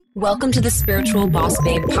Welcome to the Spiritual Boss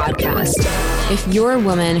Babe podcast. If you're a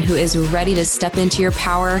woman who is ready to step into your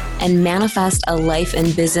power and manifest a life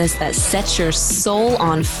and business that sets your soul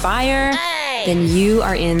on fire, then you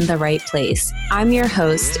are in the right place. I'm your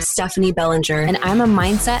host, Stephanie Bellinger, and I'm a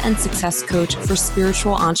mindset and success coach for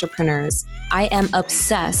spiritual entrepreneurs. I am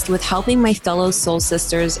obsessed with helping my fellow soul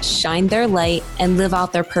sisters shine their light and live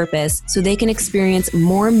out their purpose so they can experience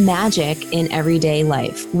more magic in everyday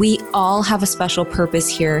life. We all have a special purpose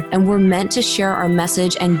here, and we're meant to share our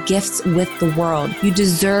message and gifts with the world. You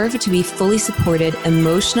deserve to be fully supported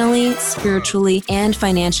emotionally, spiritually, and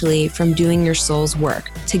financially from doing your soul's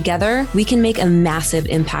work. Together, we can make a massive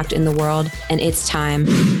impact in the world, and it's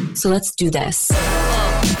time. So let's do this.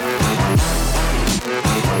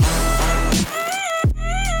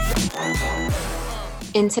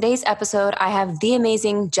 In today's episode, I have the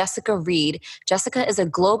amazing Jessica Reed. Jessica is a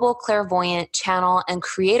global clairvoyant channel and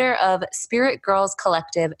creator of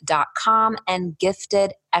spiritgirlscollective.com and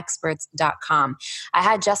giftedexperts.com. I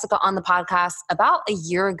had Jessica on the podcast about a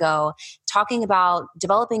year ago talking about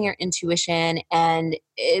developing your intuition, and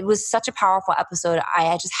it was such a powerful episode.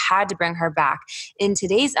 I just had to bring her back. In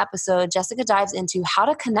today's episode, Jessica dives into how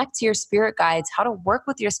to connect to your spirit guides, how to work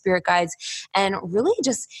with your spirit guides, and really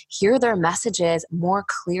just hear their messages more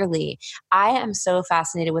clearly. I am so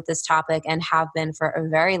fascinated with this topic and have been for a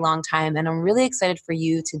very long time, and I'm really excited for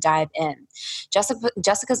you to dive in.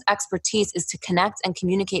 Jessica's expertise is to connect and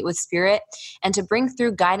communicate with spirit and to bring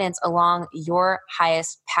through guidance along your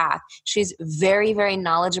highest path. She's very, very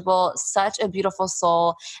knowledgeable, such a beautiful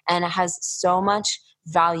soul, and has so much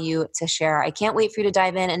value to share. I can't wait for you to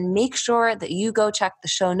dive in, and make sure that you go check the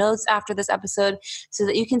show notes after this episode so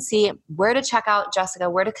that you can see where to check out Jessica,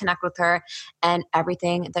 where to connect with her, and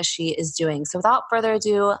everything that she is doing. So without further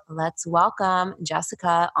ado, let's welcome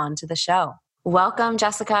Jessica onto the show. Welcome,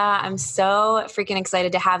 Jessica. I'm so freaking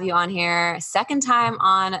excited to have you on here. Second time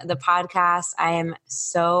on the podcast. I am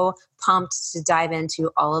so pumped to dive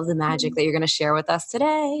into all of the magic that you're going to share with us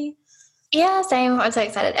today. Yeah, same. I'm so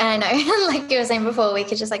excited. And I know, like you were saying before, we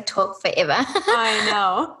could just like talk forever. I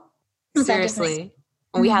know. Seriously.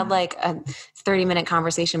 We had like a 30-minute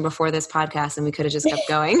conversation before this podcast and we could have just kept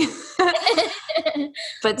going.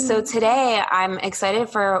 But so today I'm excited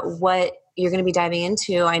for what you're going to be diving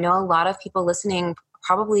into. I know a lot of people listening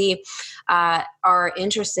probably are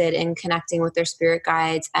interested in connecting with their spirit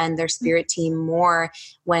guides and their spirit team more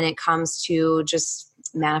when it comes to just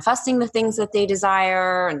manifesting the things that they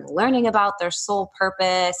desire and learning about their soul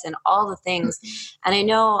purpose and all the things. And I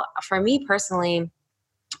know for me personally,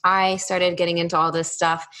 I started getting into all this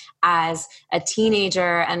stuff as a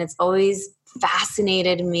teenager, and it's always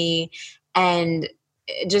fascinated me and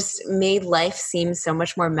it just made life seem so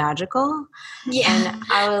much more magical. Yeah. And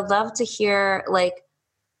I would love to hear like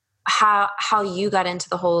how you got into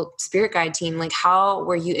the whole spirit guide team. Like, how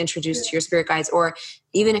were you introduced to your spirit guides? Or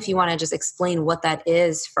even if you want to just explain what that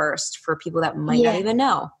is first for people that might not even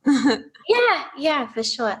know. Yeah, for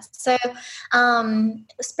sure. So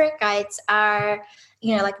spirit guides are,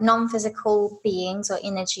 like non-physical beings or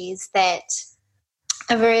energies that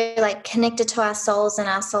are very like connected to our souls and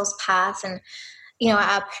our soul's path and,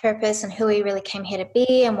 our purpose and who we really came here to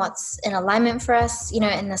be and what's in alignment for us,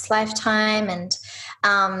 in this lifetime. And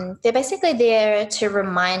they're basically there to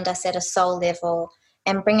remind us at a soul level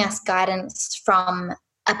and bring us guidance from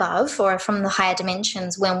above or from the higher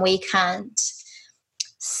dimensions when we can't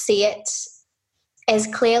see it as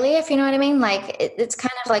clearly, if you know what I mean. Like it's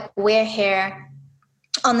kind of like we're here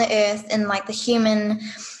on the earth in like the human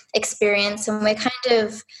experience, and we're kind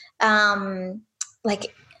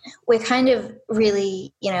of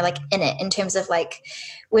really, like in it in terms of like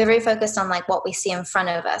we're very focused on like what we see in front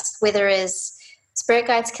of us, whether is spirit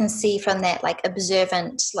guides can see from that like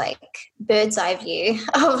observant, like bird's eye view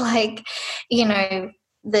of like,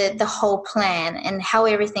 the whole plan and how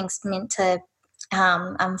everything's meant to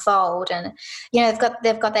unfold. And, they've got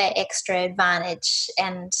that extra advantage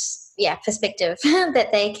and perspective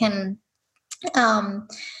that they can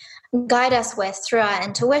guide us with through our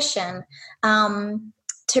intuition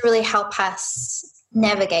to really help us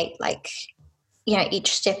navigate like,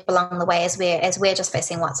 each step along the way as we're just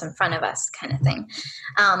facing what's in front of us kind of thing.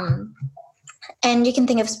 And you can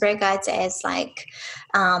think of spirit guides as like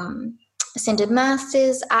ascended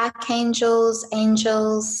masters, archangels,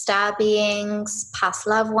 angels, star beings, past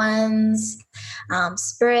loved ones,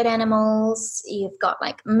 spirit animals. You've got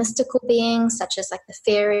like mystical beings such as like the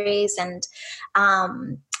fairies and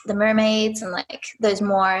the mermaids and like those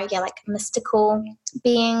more like mystical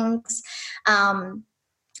beings.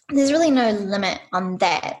 There's really no limit on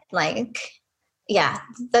that. Like,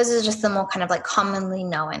 those are just the more kind of like commonly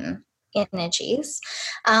known energies.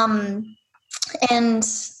 And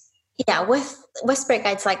yeah, with spirit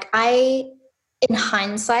guides, like in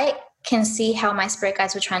hindsight, can see how my spirit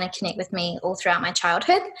guides were trying to connect with me all throughout my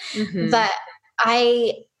childhood. But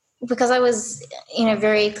because I was,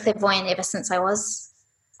 very clairvoyant ever since I was,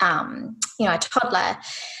 a toddler,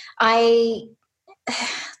 I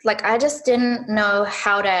just didn't know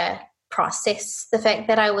how to process the fact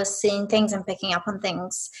that I was seeing things and picking up on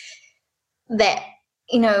things that,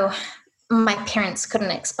 my parents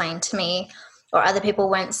couldn't explain to me or other people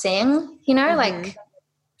weren't seeing, like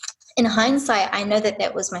in hindsight, I know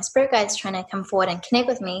that was my spirit guides trying to come forward and connect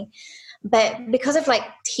with me. But because of like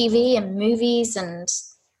TV and movies and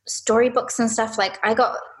storybooks and stuff, like I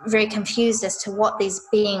got very confused as to what these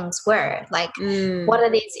beings were. Like, what are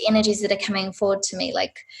these energies that are coming forward to me?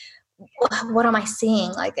 Like, what am I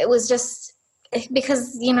seeing? Like, it was just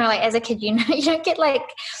because, like as a kid, you don't get like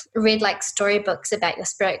read like storybooks about your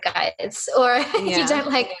spirit guides, or you don't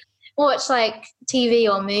like watch like TV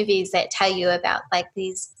or movies that tell you about like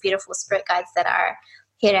these beautiful spirit guides that are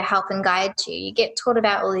here to help and guide you. You get taught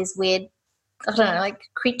about all these weird, I don't know, like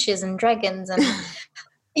creatures and dragons and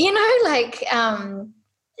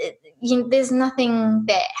there's nothing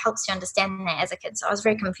that helps you understand that as a kid. So I was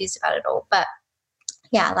very confused about it all. But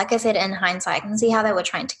yeah, like I said, in hindsight, I can see how they were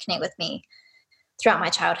trying to connect with me throughout my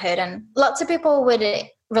childhood. And lots of people would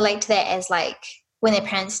relate to that as like when their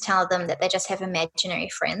parents tell them that they just have imaginary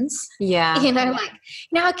friends. Yeah. Like,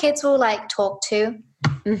 how kids will like talk to,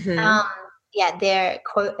 their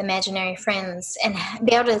quote imaginary friends, and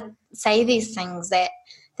be able to say these things that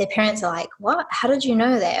their parents are like, what? How did you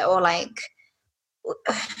know that? Or like,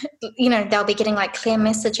 they'll be getting like clear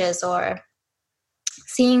messages or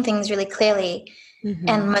seeing things really clearly.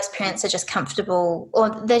 And most parents are just comfortable,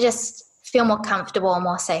 or they just feel more comfortable or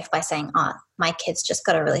more safe by saying, oh, my kid's just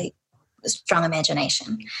got a really strong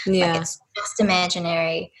imagination. Yeah. Like, it's just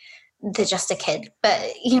imaginary. They're just a kid. But,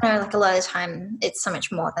 like a lot of the time it's so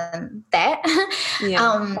much more than that.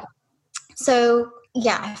 Yeah. So,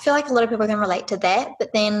 yeah, I feel like a lot of people can relate to that.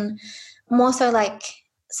 But then more so like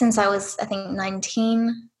since I was, I think,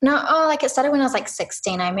 19. It started when I was like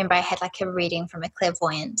 16. I remember I had like a reading from a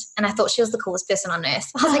clairvoyant, and I thought she was the coolest person on earth.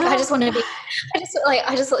 I was like, I just want to be,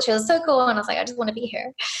 I just thought she was so cool. And I was like, I just want to be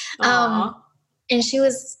her. And she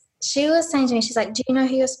was saying to me, she's like, do you know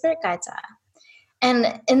who your spirit guides are?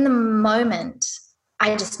 And in the moment,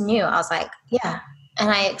 I just knew. I was like, yeah. And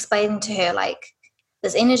I explained to her like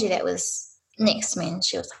this energy that was next to me, and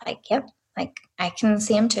she was like, yep, like I can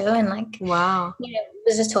see him too. And like, wow,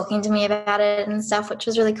 was just talking to me about it and stuff, which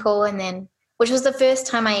was really cool. And then, which was the first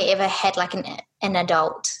time I ever had like an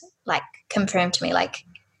adult like confirm to me, like,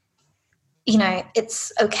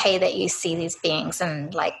 it's okay that you see these beings,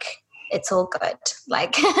 and like it's all good,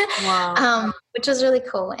 like wow. Which was really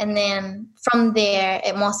cool. And then from there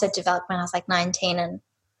it more so developed when I was like 19 and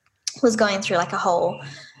was going through like a whole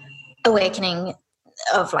awakening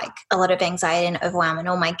of like a lot of anxiety and overwhelm and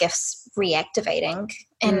all my gifts reactivating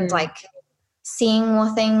and like seeing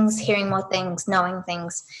more things, hearing more things, knowing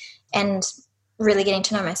things, and really getting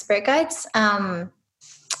to know my spirit guides.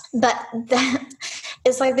 But that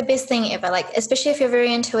is like the best thing ever, like especially if you're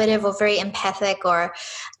very intuitive or very empathic, or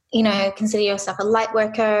consider yourself a light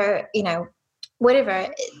worker, whatever.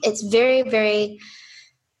 It's very, very,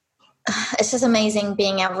 it's just amazing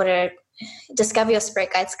being able to discover your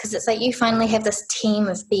spirit guides, because it's like you finally have this team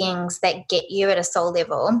of beings that get you at a soul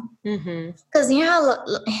level. Because how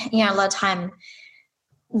a lot of time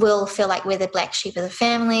we'll feel like we're the black sheep of the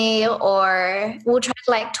family, or we'll try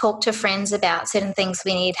to like talk to friends about certain things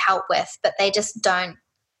we need help with, but they just don't.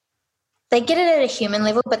 They get it at a human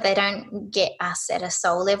level, but they don't get us at a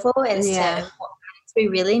soul level as to what guidance we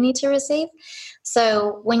really need to receive.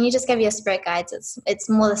 So when you discover your spirit guides, it's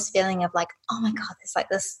more this feeling of like, oh my God, there's like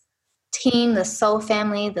this team, this soul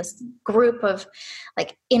family, this group of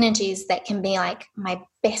like energies that can be like my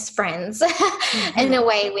best friends in a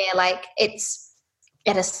way where like it's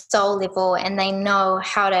at a soul level, and they know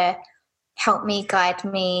how to help me, guide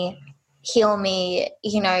me, heal me,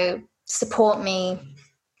 support me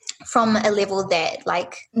from a level that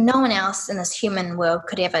like no one else in this human world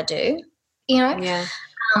could ever do, Yeah.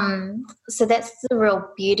 So that's the real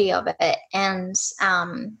beauty of it. And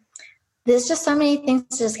there's just so many things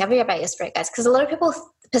to discover about your spirit guides, because a lot of people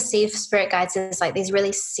perceive spirit guides as like these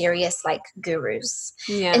really serious like gurus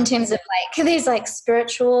in terms of like these like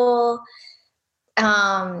spiritual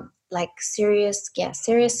like serious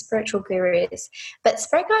spiritual gurus. But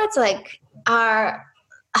spirit guides like are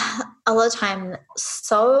a lot of time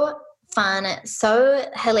so fun, so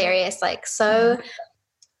hilarious, like so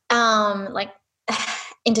like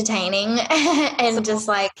entertaining and just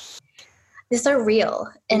like so real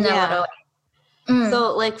in a lot of ways.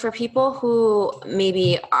 So like for people who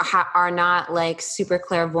maybe are not like super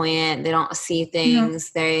clairvoyant, they don't see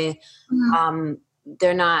things, they're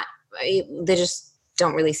not, they just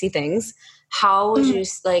don't really see things. How would you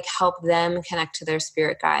like help them connect to their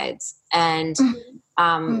spirit guides? And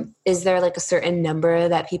is there like a certain number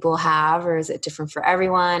that people have, or is it different for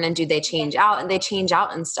everyone? And do they change out? And they change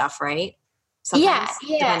out and stuff, right? Sometimes,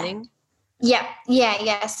 depending. Yeah.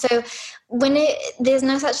 So there's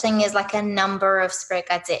no such thing as like a number of spirit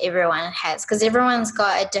guides that everyone has, because everyone's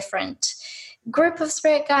got a different group of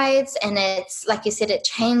spirit guides, and it's like you said, it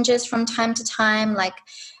changes from time to time. Like,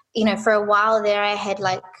 you know, for a while there, I had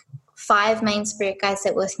like 5 main spirit guides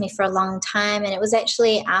that were with me for a long time, and it was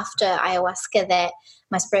actually after ayahuasca that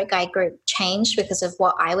my spirit guide group changed because of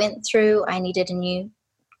what I went through. I needed a new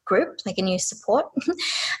group, like a new support.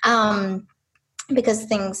 Because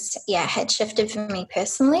things, had shifted for me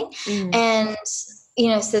personally. And, you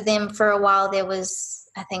know, so then for a while there was,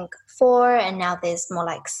 I think, 4, and now there's more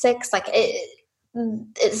like 6. Like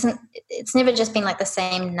it's never just been like the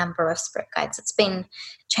same number of spirit guides. It's been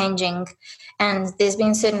changing. And there's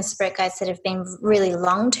been certain spirit guides that have been really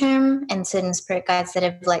long-term, and certain spirit guides that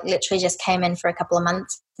have like literally just came in for a couple of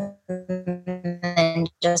months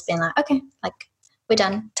and just been like, okay, like we're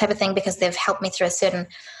done type of thing, because they've helped me through a certain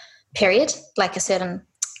period, like a certain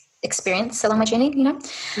experience along my journey, you know?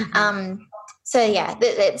 So yeah,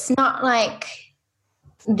 it's not like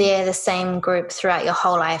they're the same group throughout your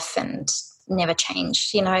whole life and never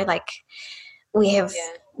change, you know? Like we have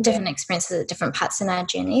different experiences at different parts in our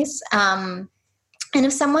journeys. And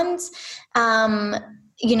if someone's,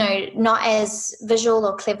 you know, not as visual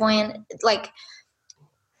or clairvoyant, like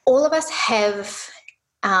all of us have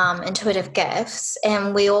intuitive gifts,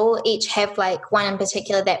 and we all each have like one in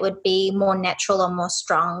particular that would be more natural or more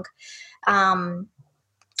strong, and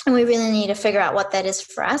we really need to figure out what that is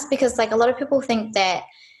for us, because like a lot of people think that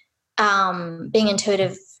being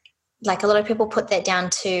intuitive, like a lot of people put that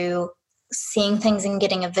down to seeing things and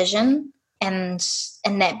getting a vision, and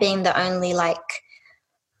that being the only like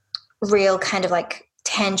real kind of like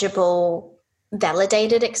tangible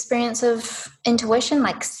validated experience of intuition,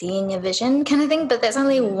 like seeing a vision kind of thing. But that's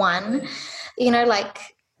only one, you know, like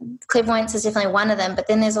clairvoyance is definitely one of them, but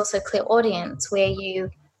then there's also clairaudience, where you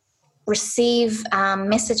receive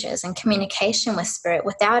messages and communication with spirit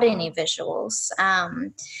without any visuals,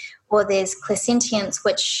 or there's clairsentience,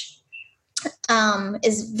 which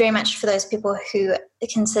is very much for those people who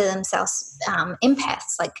consider themselves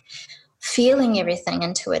empaths, like feeling everything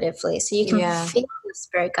intuitively. So you can feel your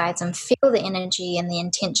spirit guides and feel the energy and the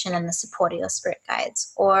intention and the support of your spirit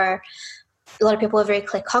guides. Or a lot of people are very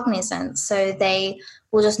claircognizant, so they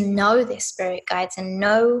will just know their spirit guides and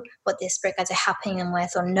know what their spirit guides are helping them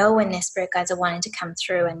with, or know when their spirit guides are wanting to come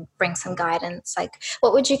through and bring some guidance. Like,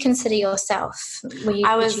 what would you consider yourself?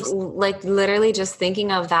 I was like literally just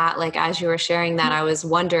thinking of that, like as you were sharing that, I was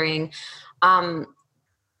wondering,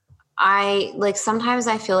 I like sometimes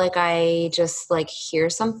I feel like I just like hear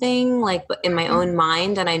something like in my own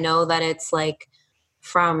mind, and I know that it's like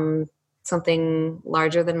from something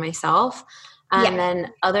larger than myself. And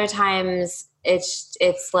then other times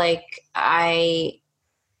it's like I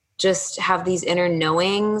just have these inner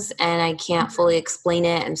knowings and I can't fully explain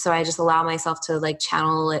it, and so I just allow myself to like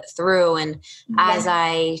channel it through, and as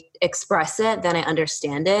I express it, then I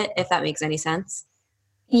understand it, if that makes any sense.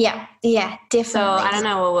 Yeah, definitely. So I don't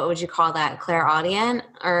know, what would you call that? Clairaudient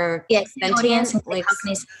or clairaudience and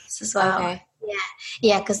claircognizance as well. Okay.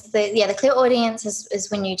 Yeah, because the clairaudience is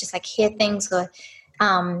when you just like hear things, or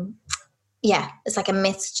it's like a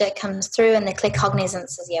message that comes through, and the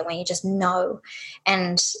claircognizance is when you just know,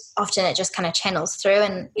 and often it just kind of channels through,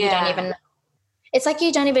 and you don't even. It's like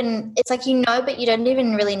you don't even. It's like you know, but you don't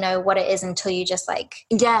even really know what it is until you just like.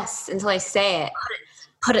 Yes, until I say it.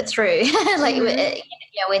 Put it through, like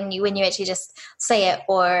when you actually just say it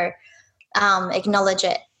or acknowledge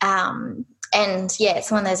it, and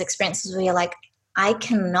it's one of those experiences where you're like, I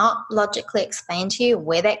cannot logically explain to you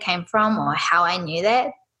where that came from or how I knew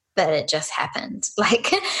that, but it just happened.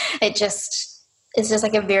 Like it's just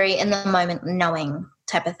like a very in the moment knowing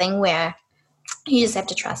type of thing where you just have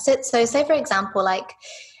to trust it. So say for example, like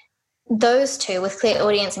those two with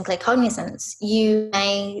clairaudience and claircognizance, you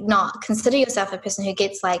may not consider yourself a person who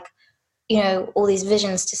gets like, all these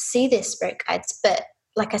visions to see their spirit guides. But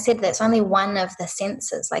like I said, that's only one of the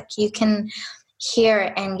senses. Like you can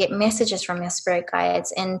hear and get messages from your spirit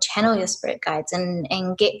guides and channel your spirit guides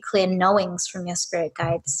and get clear knowings from your spirit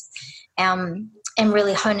guides. And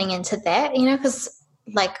really honing into that, because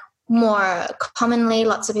like more commonly,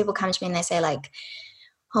 lots of people come to me and they say like,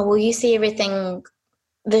 oh, well, you see everything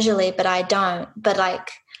visually, but I don't. But like,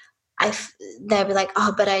 they'll be like,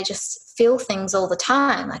 oh, but I just feel things all the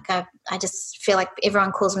time. Like I just feel like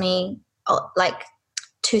everyone calls me like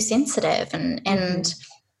too sensitive and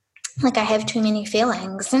like I have too many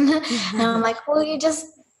feelings. And I'm like, well, you just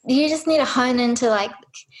need to hone into like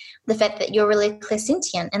the fact that you're really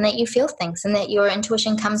clairsentient and that you feel things and that your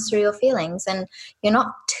intuition comes through your feelings, and you're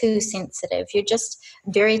not too sensitive. You're just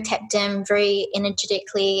very tapped in, very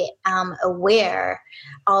energetically aware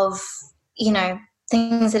of, you know,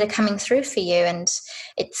 things that are coming through for you. And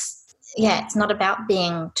it's not about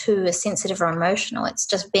being too sensitive or emotional. It's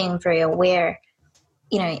just being very aware,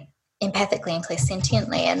 you know, empathically and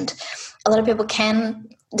clairsentiently. And a lot of people can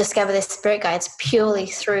discover their spirit guides purely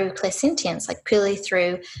through clairsentience, like purely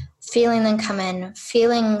through feeling them come in,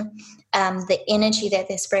 feeling the energy that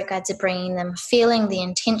their spirit guides are bringing them, feeling the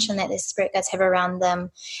intention that their spirit guides have around them.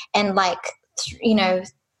 And like, you know,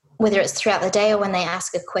 whether it's throughout the day or when they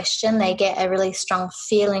ask a question, they get a really strong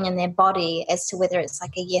feeling in their body as to whether it's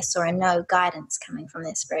like a yes or a no guidance coming from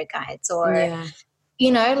their spirit guides. Or,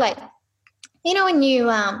 you know, like, you know, when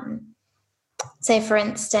you say, for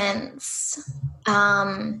instance,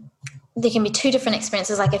 there can be two different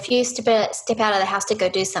experiences. Like if you step out of the house to go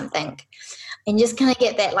do something, and you just kind of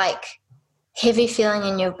get that like heavy feeling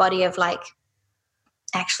in your body of like,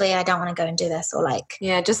 actually, I don't want to go and do this, or like,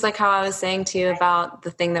 just like how I was saying to you about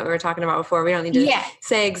the thing that we were talking about before. We don't need to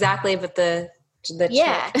say exactly, but the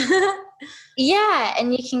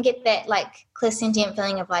and you can get that like clairsentient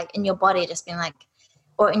feeling of like in your body just being like,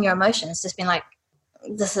 or in your emotions just being like,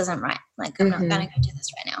 this isn't right. Like I'm not going to go do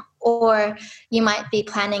this right now. Or you might be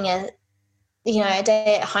planning a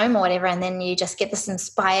day at home or whatever, and then you just get this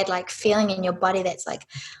inspired like feeling in your body that's like,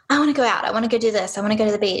 I want to go out, I want to go do this, I want to go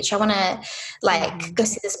to the beach, I want to like go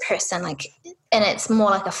see this person, like, and it's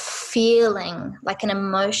more like a feeling, like an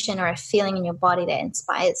emotion or a feeling in your body that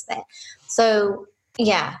inspires that. So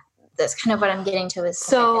that's kind of what I'm getting to. Is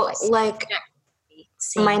so like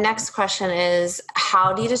my next question is,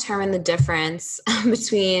 how do you determine the difference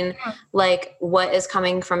between like what is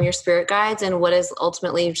coming from your spirit guides and what is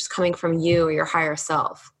ultimately just coming from you or your higher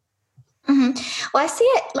self? Well, I see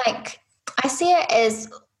it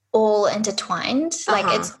as all intertwined.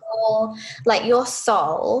 Like it's all like your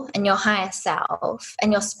soul and your higher self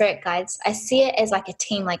and your spirit guides. I see it as like a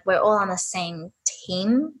team, like we're all on the same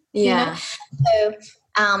team. You know? So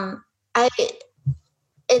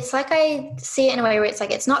it's like I see it in a way where it's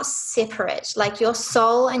like it's not separate. Like your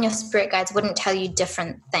soul and your spirit guides wouldn't tell you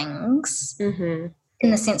different things in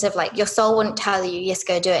the sense of like your soul wouldn't tell you, yes,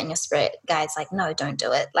 go do it. And your spirit guides like, no, don't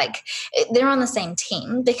do it. Like they're on the same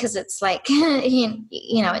team because it's like, you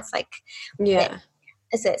know, it's like,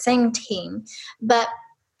 it's that same team. But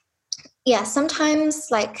sometimes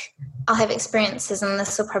like I'll have experiences, and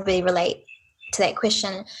this will probably relate to that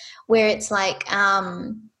question, where it's like,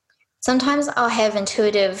 sometimes I'll have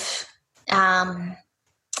intuitive,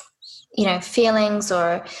 feelings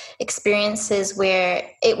or experiences where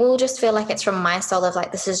it will just feel like it's from my soul of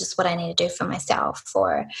like, this is just what I need to do for myself.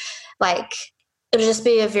 Or like, it'll just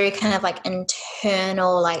be a very kind of like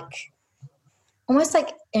internal, like almost like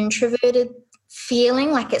introverted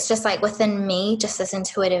feeling. Like it's just like within me, just this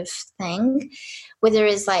intuitive thing. Where there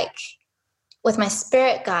is like, with my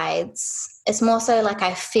spirit guides, it's more so like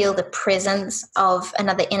I feel the presence of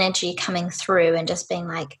another energy coming through and just being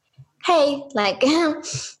like, hey, like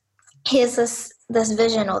here's this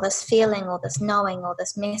vision or this feeling or this knowing or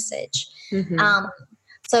this message.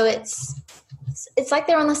 So it's like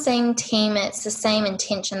they're on the same team. It's the same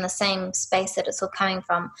intention, the same space that it's all coming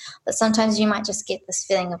from. But sometimes you might just get this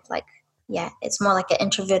feeling of like, it's more like an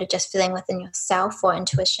introverted just feeling within yourself, or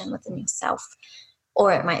intuition within yourself.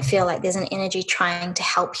 Or it might feel like there's an energy trying to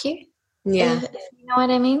help you. If you know what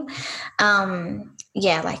I mean.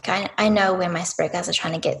 Like I know when my spirit guides are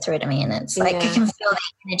trying to get through to me, and it's like I can feel that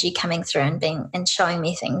energy coming through and showing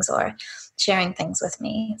me things or sharing things with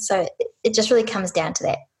me. So it just really comes down to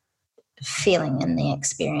that feeling in the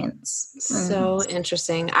experience. So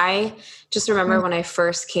interesting. I just remember when I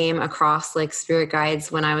first came across like spirit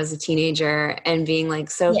guides when I was a teenager, and being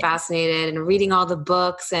like so fascinated and reading all the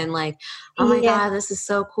books and like, oh my God, this is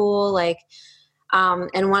so cool. Like,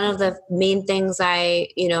 and one of the main things I,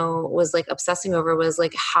 was like obsessing over was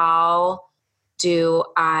like, how do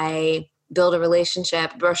I build a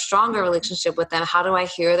relationship or a stronger relationship with them? How do I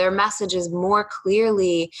hear their messages more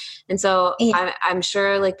clearly? And so I'm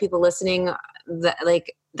sure like people listening that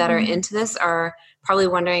are into this are probably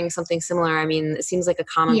wondering something similar. I mean, it seems like a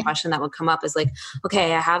common question that would come up is like,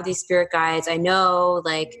 okay, I have these spirit guides. I know,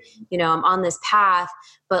 like, you know, I'm on this path,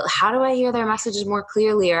 but how do I hear their messages more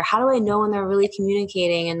clearly? Or how do I know when they're really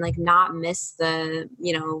communicating and like not miss the,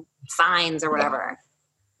 you know, signs or whatever?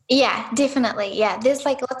 Yeah, definitely. Yeah. There's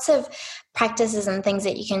like lots of practices and things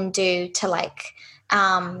that you can do to like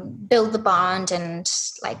build the bond and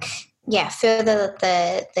like, further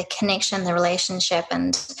the connection, the relationship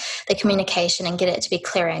and the communication and get it to be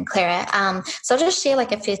clearer and clearer. So I'll just share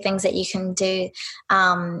like a few things that you can do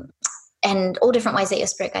and all different ways that your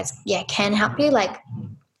spirit guides, can help you. Like,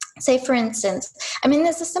 say for instance, I mean,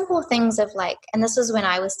 there's the simple things of like, and this was when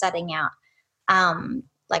I was starting out,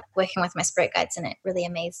 like working with my spirit guides, and it really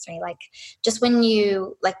amazed me. Like just when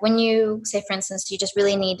you say, for instance, you just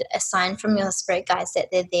really need a sign from your spirit guides that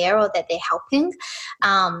they're there or that they're helping.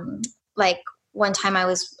 Like one time I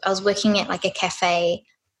was working at like a cafe,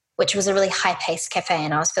 which was a really high paced cafe,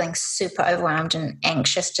 and I was feeling super overwhelmed and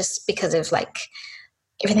anxious just because of like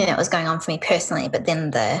everything that was going on for me personally, but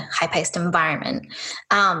then the high paced environment.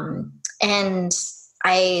 And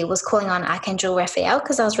I was calling on Archangel Raphael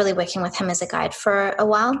because I was really working with him as a guide for a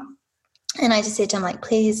while. And I just said to him, like,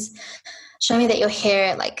 please show me that you're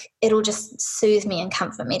here. Like, it'll just soothe me and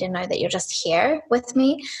comfort me to know that you're just here with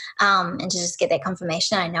me, and to just get that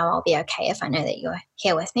confirmation. I know I'll be okay if I know that you're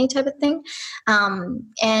here with me, type of thing.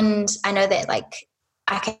 And I know that, like,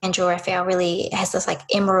 Archangel Raphael really has this, like,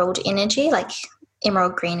 emerald energy, like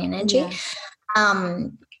emerald green energy. Yeah.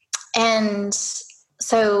 And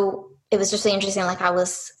so it was just really interesting. Like, I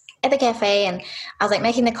was at the cafe and I was like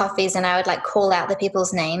making the coffees, and I would like call out the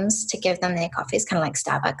people's names to give them their coffees, kind of like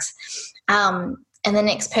Starbucks. And the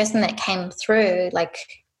next person that came through, like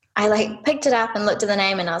I like picked it up and looked at the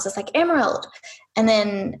name, and I was just like, Emerald. And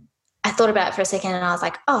then I thought about it for a second, and I was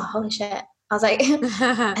like, oh, holy shit. I was like,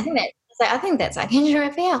 I think that's Archangel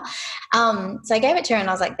Raphael. So I gave it to her, and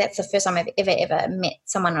I was like, that's the first time I've ever met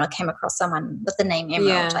someone or came across someone with the name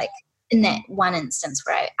Emerald. Like in that one instance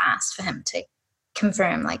where I asked for him to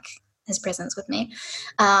confirm like his presence with me.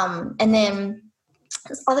 And then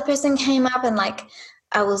this other person came up, and like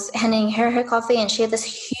I was handing her coffee, and she had this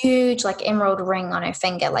huge like emerald ring on her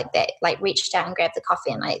finger, like that, like reached out and grabbed the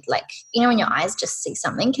coffee, and I like, you know, when your eyes just see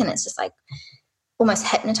something and it's just like almost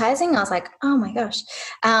hypnotizing. I was like, oh my gosh.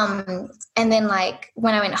 And then like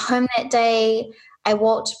when I went home that day, I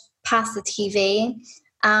walked past the TV,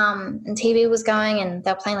 and TV was going, and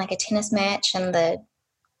they were playing like a tennis match, and the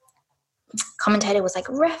commentator was like,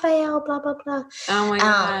 Raphael, blah, blah, blah. Oh my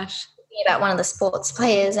gosh. About one of the sports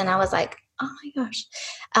players. And I was like, oh my gosh.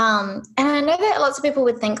 And I know that lots of people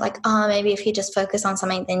would think like, oh, maybe if you just focus on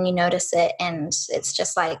something, then you notice it, and it's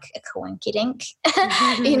just like a coinkydink,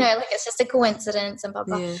 you know, like it's just a coincidence and blah,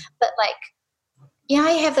 blah. Yeah. But like, you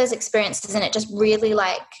have those experiences, and it just really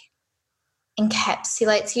like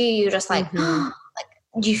encapsulates you. You're just like,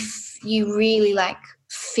 like you really like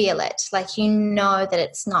feel it. Like, you know that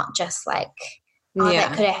it's not just like, that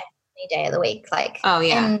could have happened any day of the week. Like,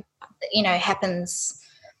 and you know, happens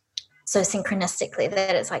so synchronistically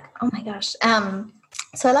that it's like, oh my gosh.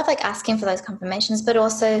 So I love like asking for those confirmations, but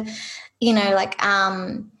also, you know, like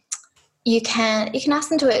you can ask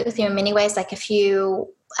them to work with you in many ways. Like if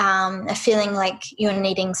you are feeling like you're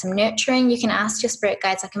needing some nurturing, you can ask your spirit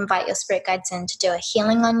guides, like invite your spirit guides in to do a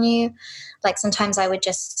healing on you. Like sometimes I would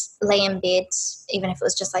just lay in bed, even if it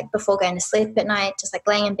was just like before going to sleep at night, just like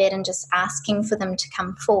laying in bed and just asking for them to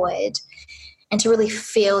come forward and to really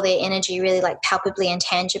feel their energy really like palpably and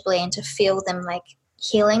tangibly, and to feel them like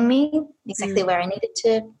healing me exactly where I needed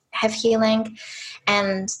to have healing.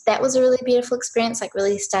 And that was a really beautiful experience, like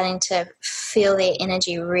really starting to feel their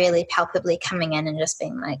energy really palpably coming in and just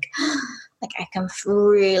being like I can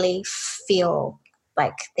really feel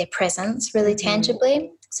like their presence really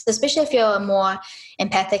tangibly. So especially if you're more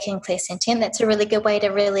empathic and clairsentient, that's a really good way to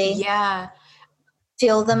really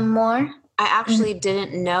feel them more. I actually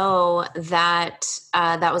didn't know that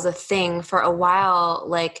that was a thing for a while.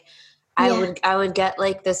 Like I would get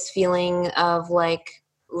like this feeling of like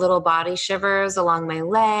little body shivers along my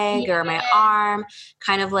leg or my arm,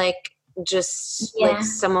 kind of like just like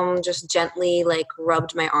someone just gently like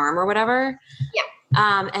rubbed my arm or whatever.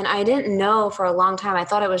 And I didn't know for a long time. I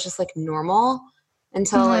thought it was just like normal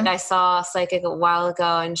until like I saw a psychic a while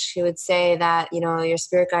ago, and she would say that, you know, your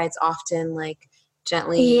spirit guides often like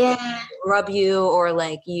gently rub you, or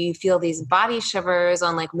like you feel these body shivers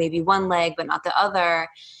on like maybe one leg but not the other,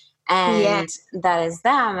 and that is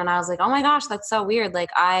them. And I was like, oh my gosh, that's so weird.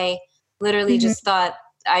 Like I literally just thought,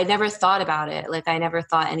 I never thought about it. Like I never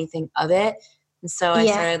thought anything of it. And so I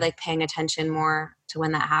started like paying attention more to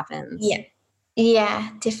when that happens. Yeah,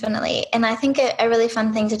 definitely. And I think a really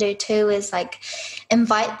fun thing to do too is like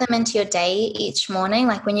invite them into your day each morning.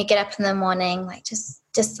 Like when you get up in the morning, like just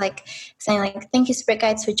like saying like, thank you, Spirit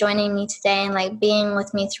Guides, for joining me today and like being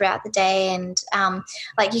with me throughout the day. And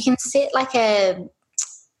like you can set like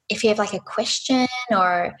if you have like a question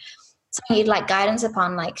or something you'd like guidance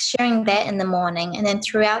upon, like sharing that in the morning, and then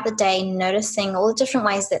throughout the day noticing all the different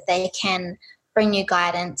ways that they can bring you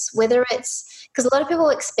guidance, whether it's because a lot of people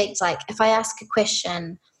expect like if I ask a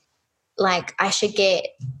question, like I should get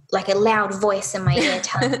like a loud voice in my ear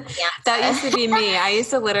telling me the answer. That used to be me. I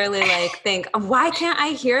used to literally like think, why can't I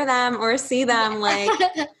hear them or see them? Like,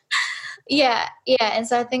 yeah. And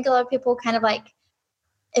so I think a lot of people kind of like,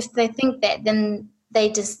 if they think that, then they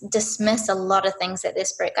just dismiss a lot of things that their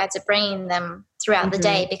spirit guides are bringing them throughout the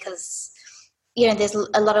day, because there's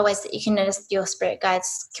a lot of ways that you can notice your spirit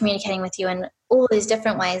guides communicating with you in all these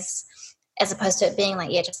different ways, as opposed to it being like,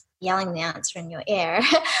 just yelling the answer in your ear.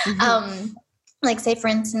 Like say, for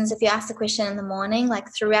instance, if you ask the question in the morning, like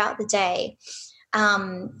throughout the day,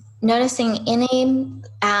 noticing any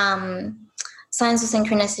signs or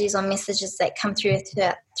synchronicities or messages that come through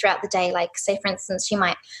throughout the day. Like say, for instance, you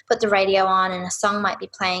might put the radio on and a song might be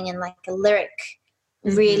playing and like a lyric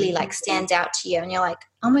really like stands out to you and you're like,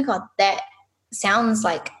 oh my God, that sounds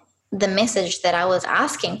like the message that I was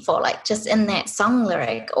asking for, like just in that song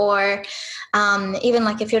lyric. Or even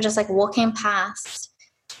like if you're just like walking past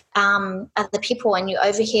other people and you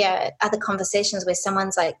overhear other conversations where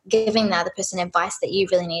someone's like giving the other person advice that you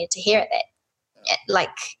really needed to hear at that, like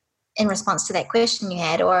in response to that question you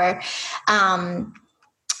had, or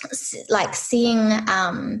like seeing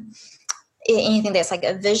anything that's like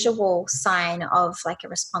a visual sign of like a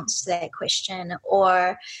response to that question.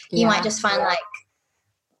 Or you might just find like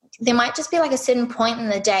there might just be like a certain point in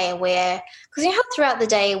the day where, because how throughout the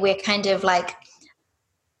day we're kind of like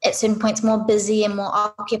at certain points more busy and more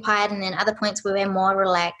occupied, and then other points where we're more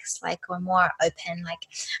relaxed, like, or more open. Like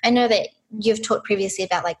I know that you've talked previously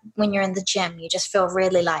about like when you're in the gym, you just feel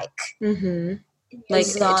really like like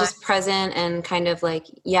just present and kind of like,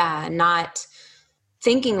 not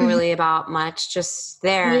thinking really about much, just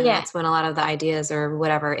there. And that's when a lot of the ideas or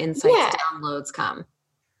whatever insights, downloads come.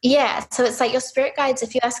 Yeah. So it's like your spirit guides,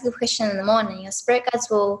 if you ask a question in the morning, your spirit guides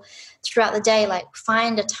will throughout the day, like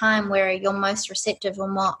find a time where you're most receptive or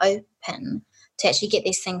more open to actually get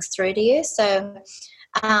these things through to you. So,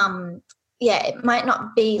 it might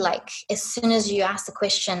not be like as soon as you ask the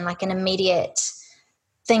question, like an immediate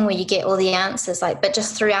thing where you get all the answers, like, but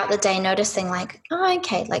just throughout the day noticing like, oh,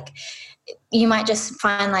 okay, like you might just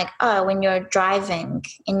find like, oh, when you're driving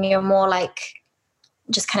and you're more like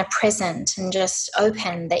just kind of present and just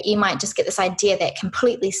open, that you might just get this idea that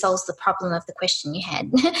completely solves the problem of the question you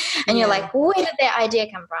had. And you're like, where did that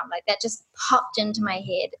idea come from? Like that just popped into my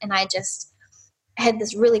head and I just had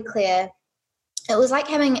this really clear, it's like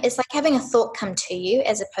having a thought come to you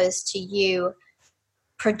as opposed to you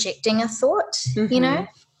projecting a thought, you know?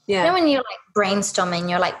 Yeah. You know, when you're like brainstorming,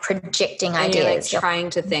 you're like projecting and ideas. You're like trying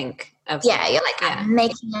to think of something. You're like, I'm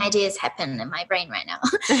making ideas happen in my brain right now.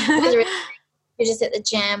 Because you're just at the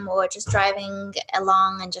gym or just driving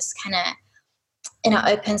along and just kind of in an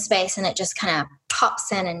open space and it just kind of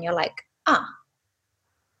pops in and you're like,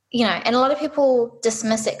 and a lot of people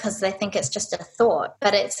dismiss it because they think it's just a thought,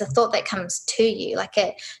 but it's a thought that comes to you, like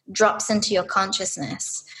it drops into your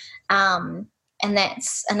consciousness. And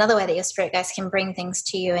that's another way that your spirit guides can bring things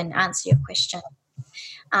to you and answer your question.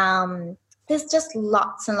 There's just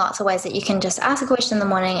lots and lots of ways that you can just ask a question in the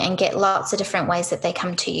morning and get lots of different ways that they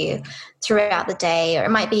come to you throughout the day. Or it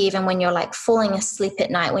might be even when you're like falling asleep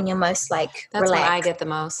at night, when you're most like that's relaxed. When I get the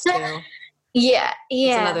most too. Yeah.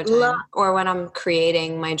 It's another time. Or when I'm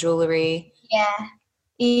creating my jewelry.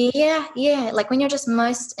 Yeah. Like when you're just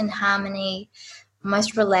most in harmony,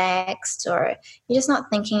 most relaxed, or you're just not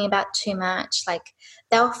thinking about too much, like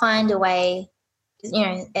they'll find a way,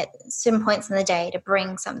 at certain points in the day to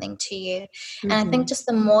bring something to you. And I think just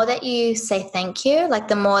the more that you say thank you, like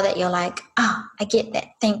the more that you're like, oh, I get that,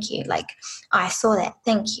 thank you, like, oh, I saw that,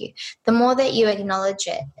 thank you. The more that you acknowledge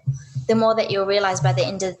it, the more that you'll realize by the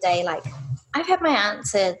end of the day, like, I've had my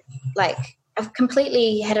answer, like I've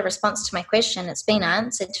completely had a response to my question. It's been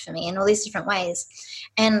answered for me in all these different ways.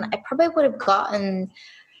 And I probably would have gotten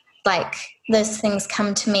like those things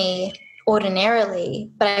come to me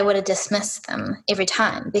ordinarily, but I would have dismissed them every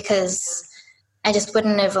time because I just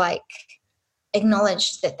wouldn't have like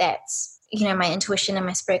acknowledged that that's, my intuition and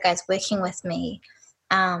my spirit guides working with me.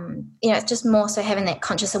 It's just more so having that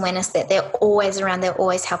conscious awareness that they're always around, they're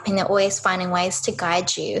always helping, they're always finding ways to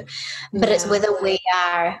guide you. But it's whether we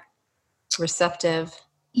are receptive.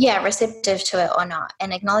 receptive to it or not,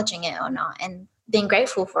 and acknowledging it or not, and being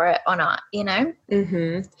grateful for it or not,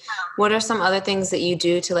 Mm-hmm. What are some other things that you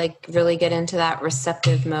do to like really get into that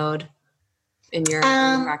receptive mode in your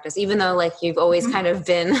practice, even though like you've always kind of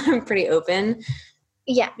been pretty open?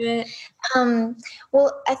 Yeah.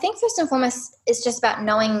 Well, I think first and foremost, it's just about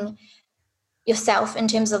knowing yourself in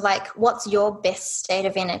terms of like, what's your best state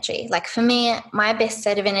of energy? Like for me, my best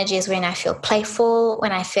state of energy is when I feel playful,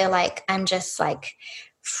 when I feel like I'm just like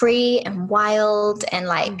free and wild and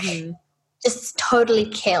like just totally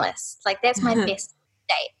careless. Like that's my best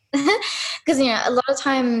state. Because, a lot of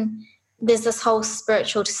time there's this whole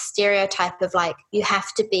spiritual stereotype of like, you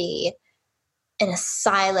have to be in a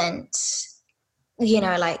silent,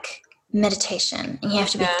 like meditation, and you have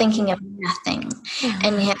to be thinking of nothing,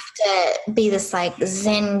 and you have to be this like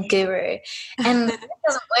Zen guru, and it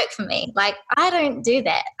doesn't work for me. Like I don't do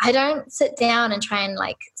that. I don't sit down and try and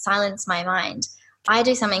like silence my mind. I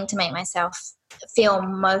do something to make myself feel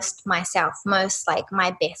most myself, most like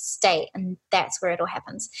my best state, and that's where it all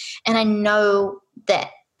happens. And I know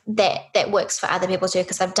that works for other people too,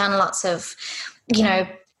 because I've done lots of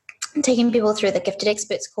taking people through the Gifted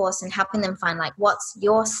Experts course and helping them find like, what's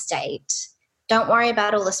your state? Don't worry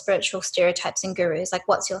about all the spiritual stereotypes and gurus. Like,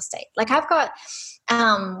 what's your state? Like I've got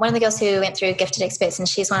one of the girls who went through Gifted Experts, and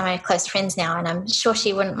she's one of my close friends now, and I'm sure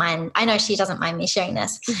she wouldn't mind. I know she doesn't mind me sharing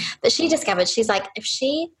this, but she discovered, she's like, if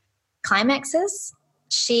she climaxes,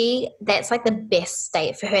 that's like the best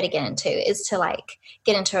state for her to get into, is to like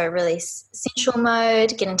get into a really sensual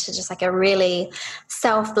mode, get into just like a really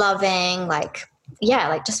self-loving, like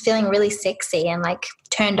just feeling really sexy and like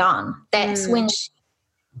turned on. That's when she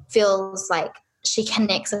feels like she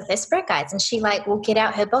connects with her spirit guides, and she like will get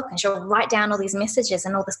out her book and she'll write down all these messages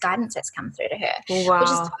and all this guidance that's come through to her. Wow. Which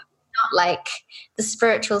is not like the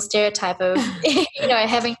spiritual stereotype of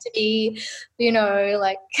having to be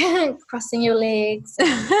like crossing your legs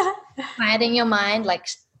and quieting your mind. Like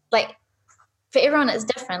for everyone it's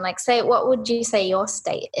different. Like, say, what would you say your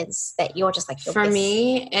state is that you're just like your For best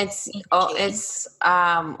me, it's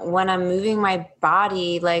when I'm moving my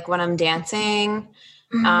body, like when I'm dancing,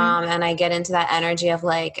 and I get into that energy of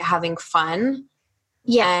like having fun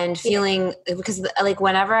and feeling, because like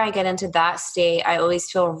whenever I get into that state, I always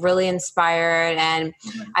feel really inspired, and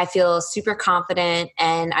I feel super confident,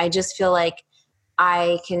 and I just feel like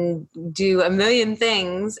I can do a million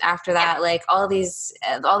things after that. Like all this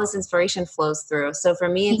inspiration flows through. So for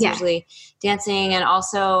me, it's usually dancing, and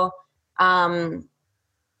also,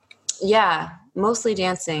 mostly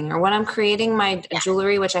dancing, or when I'm creating my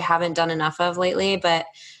jewelry, which I haven't done enough of lately, but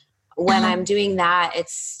when I'm doing that,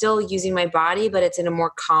 it's still using my body, but it's in a more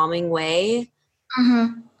calming way.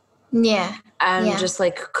 Yeah. I'm just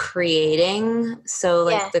like creating. So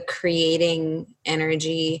like the creating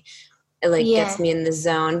energy, it like gets me in the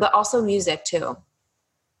zone, but also music too.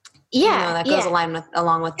 That goes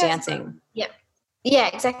along with dancing. Yeah,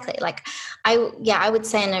 exactly. Like I would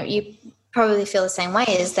say, and you probably feel the same way,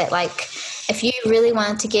 is that like if you really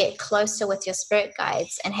wanted to get closer with your spirit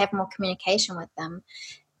guides and have more communication with them,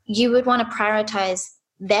 you would want to prioritize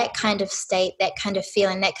that kind of state, that kind of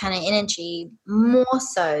feeling, that kind of energy more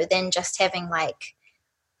so than just having like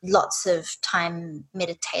lots of time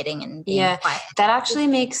meditating and being quiet. That actually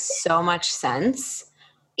makes so much sense.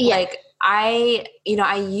 Like I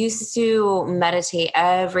used to meditate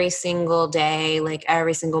every single day, like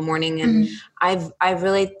every single morning, and I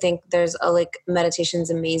really think there's meditation's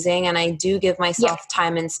amazing, and I do give myself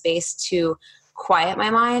time and space to quiet my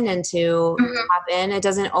mind and to tap in. It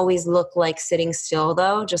doesn't always look like sitting still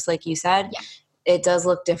though, just like you said. It does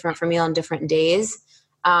look different for me on different days.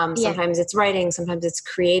 Sometimes it's writing, sometimes it's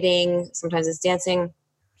creating, sometimes it's dancing.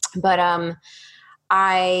 But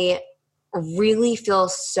I really feel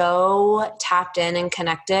so tapped in and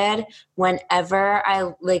connected whenever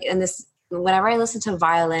I listen to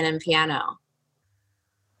violin and piano.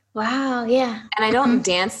 Wow, yeah. And I don't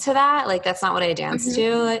dance to that. Like, that's not what I dance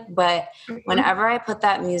to. But whenever I put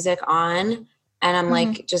that music on and I'm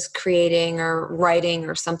like just creating or writing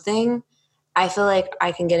or something, I feel like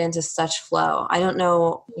I can get into such flow. I don't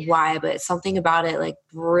know why, but something about it like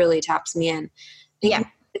really taps me in.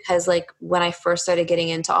 Because like when I first started getting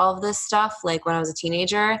into all of this stuff, like when I was a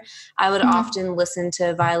teenager, I would often listen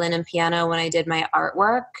to violin and piano when I did my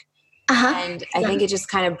artwork. And I think it just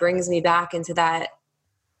kind of brings me back into that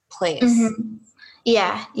place.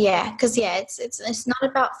 Yeah. Because it's not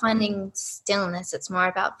about finding stillness. It's more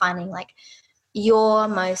about finding like your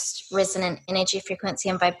most resonant energy, frequency,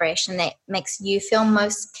 and vibration that makes you feel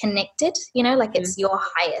most connected. Like it's your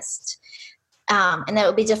highest. And that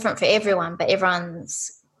will be different for everyone, but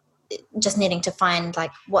everyone's just needing to find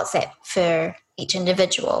like what's that for each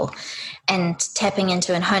individual, and tapping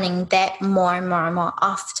into and honing that more and more and more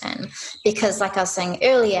often. Because like I was saying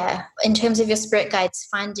earlier, in terms of your spirit guides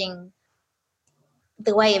finding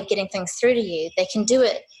the way of getting things through to you, they can do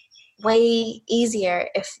it way easier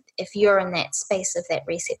if you're in that space of that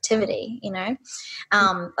receptivity,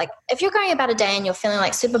 like if you're going about a day and you're feeling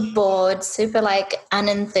like super bored, super like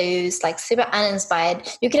unenthused, like super uninspired,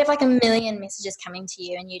 you could have like a million messages coming to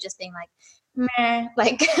you and you just being like, meh,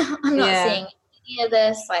 like I'm not seeing any of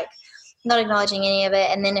this, like not acknowledging any of it.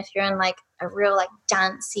 And then if you're in like a real like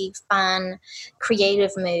dancey, fun,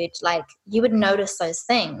 creative mood, like you would notice those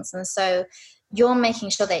things. And so you're making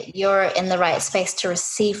sure that you're in the right space to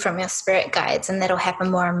receive from your spirit guides, and that'll happen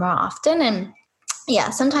more and more often. And yeah,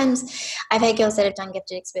 sometimes I've had girls that have done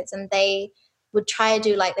gifted experts and they would try to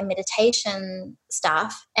do like the meditation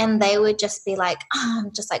stuff and they would just be like, oh,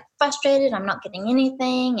 I'm just like frustrated, I'm not getting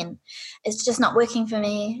anything and it's just not working for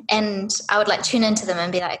me. And I would like tune into them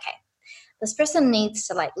and be like, okay, this person needs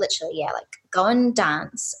to like literally, like go and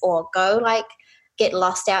dance or go like get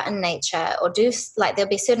lost out in nature or do like, there'll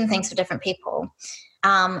be certain things for different people.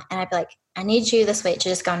 And I'd be like, I need you this week to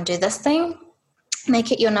just go and do this thing.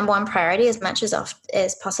 Make it your number one priority as much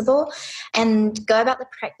as possible and go about the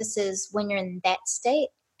practices when you're in that state.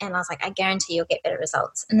 And I was like, I guarantee you'll get better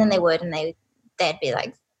results. And then they would, and they'd be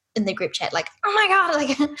like in the group chat, like, oh my God,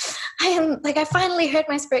 like I finally heard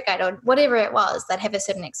my spirit guide or whatever it was. They'd have a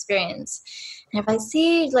certain experience. And if I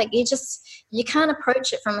see, like, you can't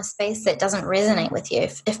approach it from a space that doesn't resonate with you.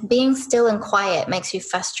 If being still and quiet makes you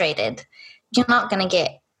frustrated, you're not going to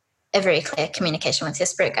get a very clear communication with your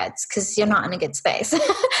spirit guides because you're not in a good space.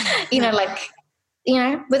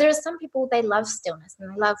 Whereas some people, they love stillness and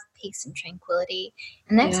they love peace and tranquility,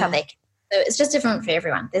 and that's how they can. So it's just different for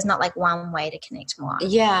everyone. There's not like one way to connect more.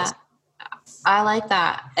 Yeah. I like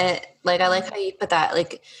that. I like how you put that.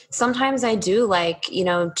 Like sometimes I do like,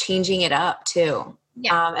 changing it up too.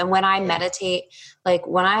 Yeah. And when I meditate, like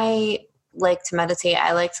when I like to meditate,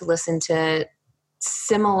 I like to listen to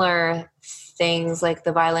similar things like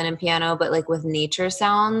the violin and piano, but like with nature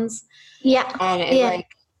sounds. Yeah. And it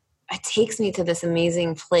takes me to this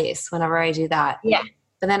amazing place whenever I do that. Yeah.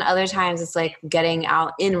 But then other times it's like getting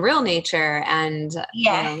out in real nature and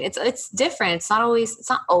it's different. It's not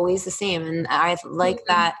always the same. And I like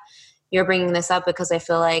that you're bringing this up because I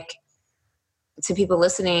feel like to people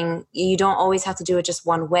listening, you don't always have to do it just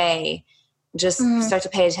one way. Just start to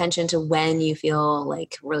pay attention to when you feel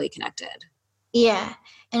like really connected. Yeah.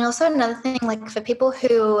 And also another thing, like for people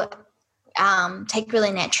who take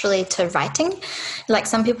really naturally to writing, like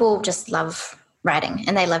some people just love writing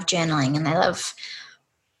and they love journaling and they love,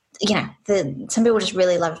 some people just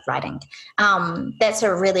really love writing. That's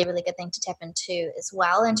a really, really good thing to tap into as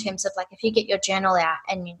well, in terms of like if you get your journal out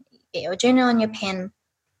and you get your journal and your pen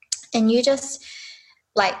and you just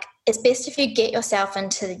like, it's best if you get yourself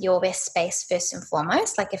into your best space first and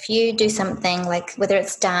foremost. Like if you do something like whether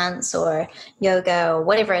it's dance or yoga or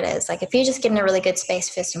whatever it is, like if you just get in a really good space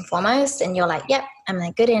first and foremost and you're like, yep, I'm in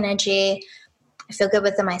a good energy, I feel good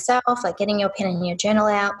with myself, like getting your pen and your journal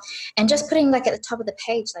out and just putting like at the top of the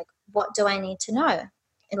page, like what do I need to know?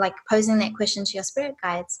 And like posing that question to your spirit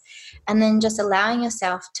guides and then just allowing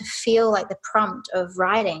yourself to feel like the prompt of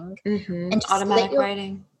writing. And just automatic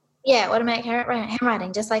writing. Yeah, automatic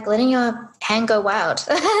handwriting, just like letting your hand go wild,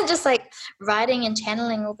 just like writing and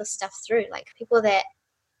channeling all the stuff through. Like people that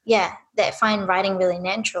find writing really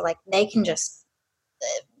natural, like they can just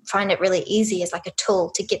find it really easy as like a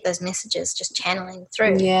tool to get those messages just channeling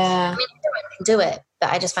through. Yeah. I mean, everyone can do it,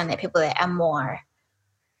 but I just find that people that are more,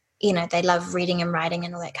 they love reading and writing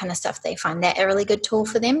and all that kind of stuff, they find that a really good tool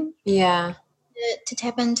for them. Yeah. To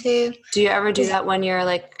tap into. Do you ever do that when you're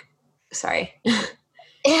like, sorry.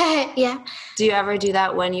 Yeah. Do you ever do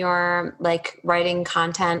that when you're like writing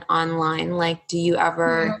content online? Like, do you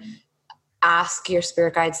ever ask your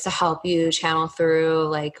spirit guides to help you channel through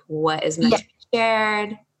like what is meant to be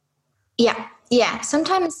shared? Yeah.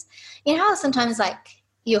 Sometimes, how sometimes like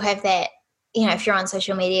you'll have that, if you're on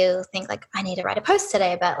social media, you'll think like, I need to write a post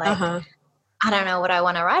today, but like, I don't know what I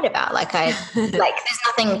want to write about. Like there's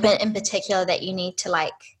nothing in particular that you need to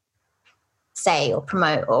like say or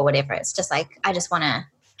promote or whatever. It's just like, I just want to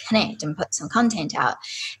connect and put some content out.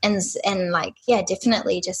 And like, yeah,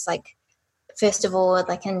 definitely just like, first of all,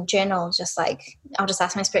 like in general, just like, I'll just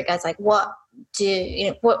ask my spirit guides, like, what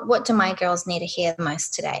do my girls need to hear the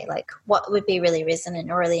most today? Like what would be really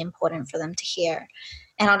resonant or really important for them to hear?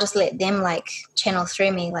 And I'll just let them like channel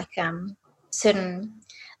through me, like certain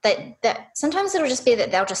that sometimes it'll just be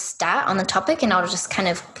that they'll just start on the topic and I'll just kind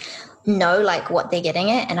of know like what they're getting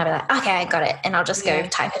at and I'll be like, okay, I got it. And I'll just go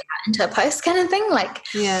type it out into a post kind of thing. Like,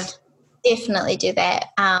 definitely do that.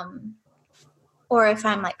 Or if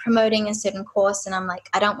I'm like promoting a certain course and I'm like,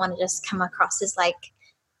 I don't want to just come across as like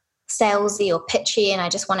salesy or pitchy, and I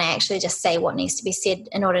just want to actually just say what needs to be said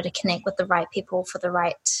in order to connect with the right people for the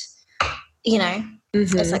right, you know,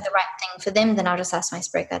 it's like the right thing for them, then I'll just ask my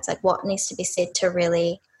spirit guides like what needs to be said to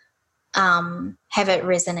really have it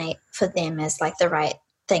resonate for them as like the right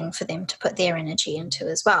thing for them to put their energy into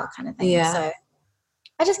as well, kind of thing. Yeah. So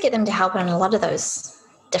I just get them to help on a lot of those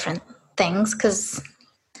different things because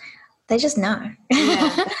they just know.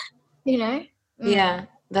 Yeah. You know? Yeah,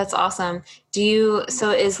 that's awesome.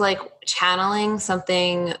 So is like channeling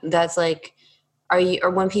something that's like, or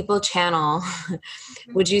when people channel,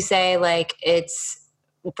 would you say like it's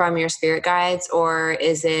from your spirit guides, or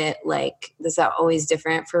is it like, is that always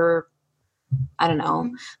different for, I don't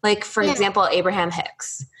know, like for example, Abraham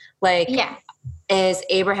Hicks, like, is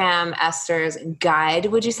Abraham Esther's guide,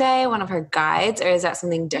 would you say one of her guides, or is that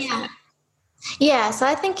something different? Yeah. So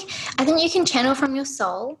I think you can channel from your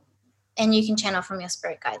soul and you can channel from your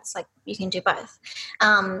spirit guides. Like you can do both.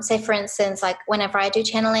 Say for instance, like whenever I do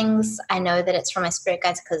channelings, I know that it's from my spirit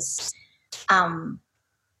guides because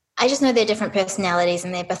I just know they're different personalities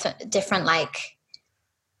and they're different, like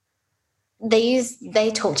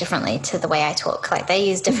they talk differently to the way I talk. Like they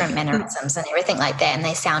use different mannerisms and everything like that, and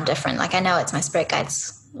they sound different. Like I know it's my spirit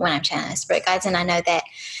guides when I'm channeling spirit guides, and I know that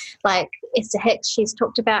like Esther Hicks, she's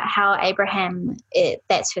talked about how Abraham,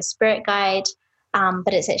 that's her spirit guide,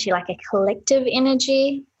 but it's actually like a collective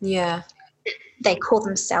energy. Yeah. They call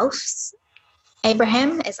themselves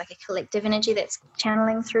Abraham as like a collective energy that's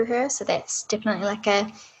channeling through her. So that's definitely like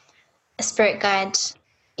a spirit guide,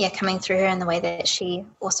 coming through her in the way that she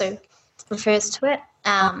also refers to it.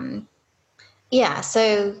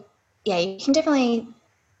 So you can definitely,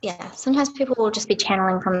 sometimes people will just be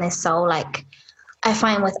channeling from their soul. Like I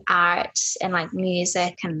find with art and like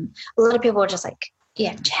music, and a lot of people are just like,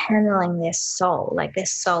 channeling their soul, like their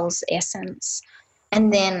soul's essence.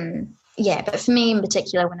 And then, but for me in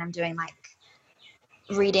particular, when I'm doing like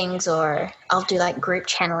readings or I'll do like group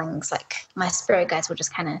channelings, like my spirit guides will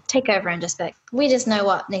just kind of take over and just be like, we just know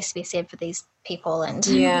what needs to be said for these people, and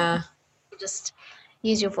just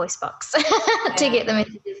use your voice box to get the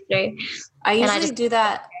messages through. I usually do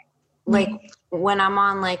that like when I'm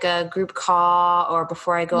on like a group call or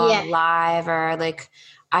before I go on live, or like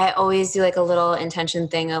I always do like a little intention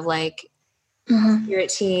thing of like spirit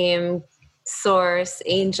team, source,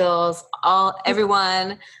 angels,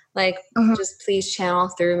 everyone, like just please channel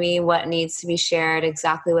through me what needs to be shared,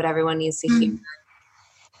 exactly what everyone needs to hear.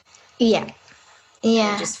 Yeah.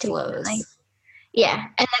 It just flows. Yeah.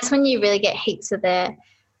 And that's when you really get heaps of the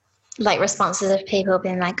like responses of people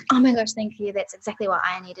being like, oh my gosh, thank you. That's exactly what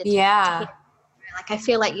I needed to hear. Like, I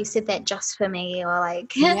feel like you said that just for me, or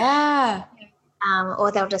like,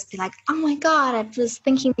 or they'll just be like, oh my God, I was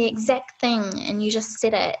thinking the exact thing and you just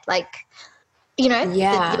said it. Like, you'll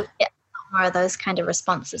get more of those kind of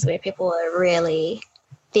responses where people are really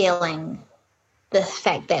feeling the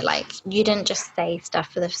fact that like you didn't just say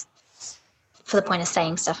stuff for the point of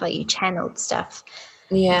saying stuff, like you channeled stuff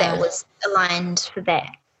that was aligned for that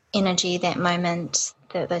energy, that moment,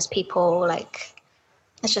 those people. Like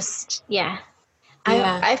it's just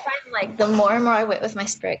I find like the more and more I work with my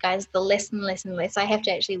spirit guides, the less and less and less I have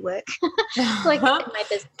to actually work like in my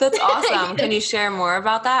business. That's awesome. Can you share more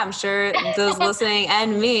about that? I'm sure those listening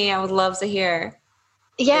and me, I would love to hear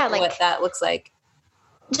what that looks like.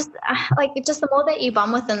 Just the more that you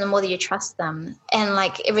bond with them, the more that you trust them, and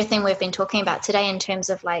like everything we've been talking about today in terms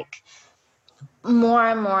of like more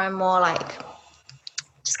and more and more, like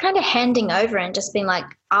just kind of handing over and just being like,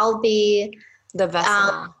 I'll be the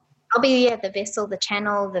vessel. I'll be the vessel, the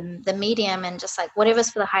channel, the medium, and just like whatever's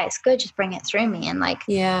for the highest good, just bring it through me. And like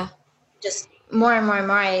just more and more and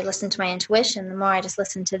more I listen to my intuition, the more I just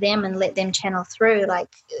listen to them and let them channel through. Like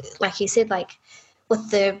you said, like with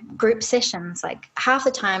the group sessions, like half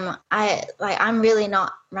the time I'm really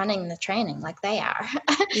not running the training like they are.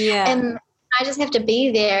 And I just have to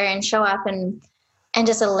be there and show up and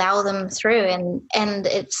just allow them through. And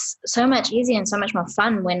it's so much easier and so much more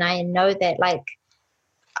fun when I know that like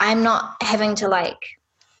I'm not having to like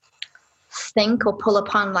think or pull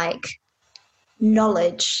upon like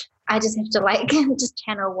knowledge. I just have to like just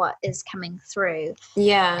channel what is coming through.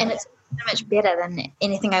 And it's so much better than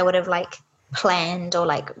anything I would have like planned or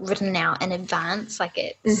like written out in advance. Like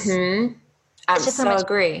it's I so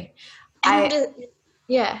agree. I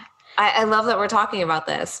love that we're talking about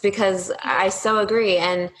this because I so agree.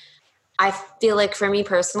 And I feel like for me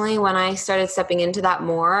personally, when I started stepping into that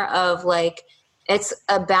more of like, it's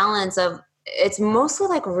a balance of, it's mostly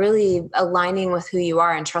like really aligning with who you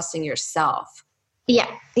are and trusting yourself.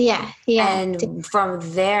 Yeah. And from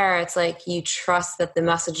there, it's like you trust that the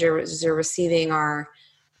messages you're receiving are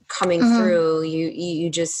coming through. You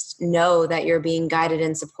just know that you're being guided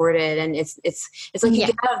and supported, and it's like you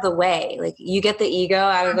get out of the way. Like you get the ego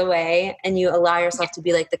out of the way and you allow yourself to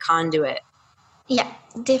be like the conduit. Yeah,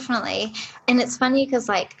 definitely. And it's funny because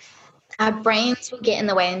like our brains will get in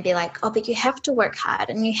the way and be like, oh, but you have to work hard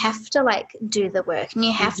and you have to like do the work and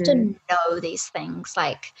you have to know these things.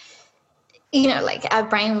 Like, you know, like our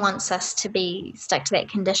brain wants us to be stuck to that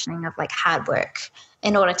conditioning of like hard work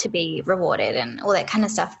in order to be rewarded and all that kind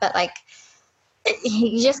of stuff. But like,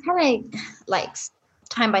 you just kind of like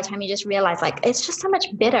time by time, you just realize like it's just so much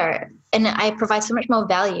better. And I provide so much more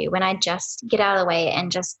value when I just get out of the way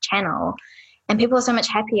and just channel. And people are so much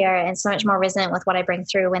happier and so much more resonant with what I bring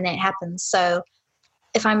through when that happens. So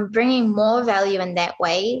if I'm bringing more value in that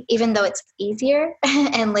way, even though it's easier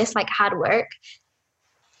and less like hard work,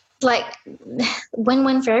 like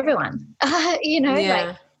win-win for everyone, you know,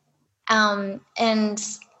 like, and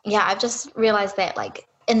yeah, I've just realized that like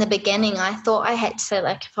in the beginning, I thought I had to,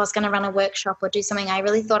 like, if I was going to run a workshop or do something, I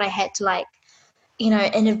really thought I had to like, you know,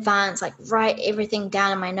 in advance, like write everything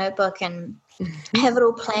down in my notebook and have it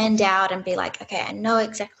all planned out and be like, okay, I know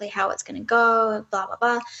exactly how it's going to go, blah, blah,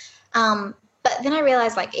 blah. But then I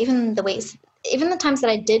realized like even the times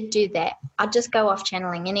that I did do that, I'd just go off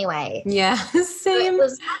channeling anyway. Yeah, same. So it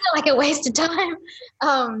was kind of like a waste of time.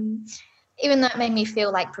 Even though it made me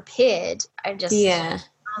feel like prepared, I was,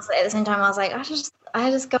 at the same time, I was like,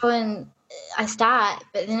 I just go and I start,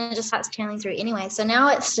 but then it just starts channeling through anyway. So now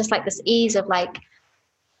it's just like this ease of like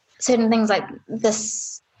certain things like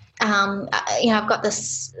this, you know, I've got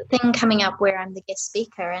this thing coming up where I'm the guest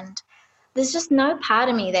speaker and there's just no part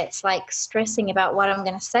of me that's like stressing about what I'm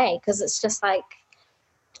going to say because it's just like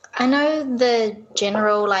I know the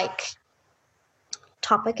general like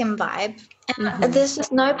topic and vibe and there's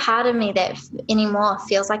just no part of me that anymore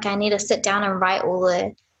feels like I need to sit down and write all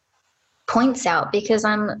the points out because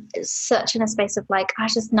I'm such in a space of like I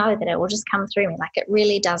just know that it will just come through me. Like it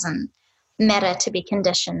really doesn't matter to be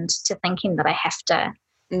conditioned to thinking that I have to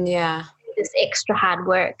do this extra hard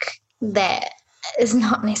work that is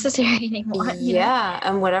not necessary anymore. You know?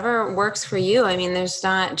 And whatever works for you. I mean, there's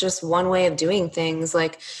not just one way of doing things.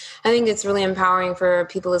 Like, I think it's really empowering for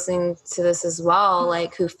people listening to this as well,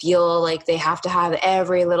 like who feel like they have to have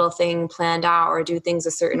every little thing planned out or do things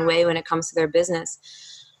a certain way when it comes to their business.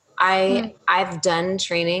 I've done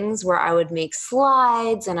trainings where I would make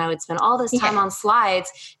slides and I would spend all this time on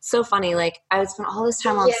slides. It's so funny. Like I would spend all this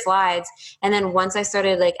time on slides. And then once I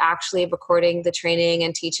started like actually recording the training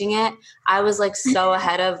and teaching it, I was like so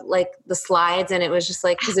ahead of like the slides and it was just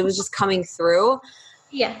like, cause it was just coming through.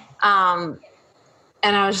 And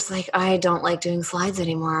I was just like, I don't like doing slides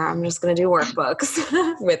anymore. I'm just going to do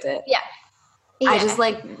workbooks with it. I just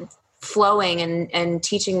like flowing and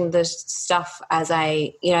teaching the stuff as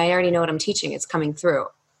I already know what I'm teaching. It's coming through.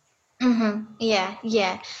 Yeah.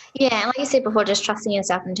 And like you said before, just trusting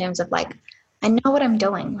yourself in terms of like, I know what I'm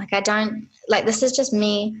doing. Like I don't like, this is just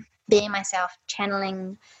me being myself,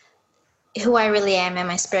 channeling who I really am and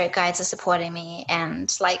my spirit guides are supporting me.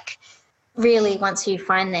 And like, really once you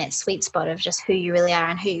find that sweet spot of just who you really are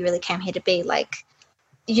and who you really came here to be, like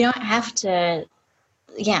you don't have to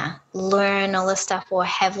learn all this stuff or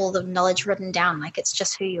have all the knowledge written down. Like it's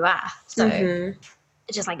just who you are. So it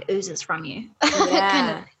just like oozes from you.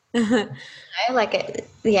 Kind of, you know, like it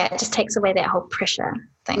just takes away that whole pressure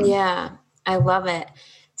thing. Yeah, I love it.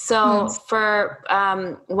 So for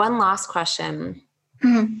one last question,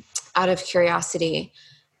 out of curiosity,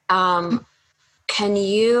 can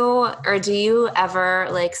you or do you ever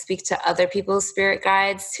like speak to other people's spirit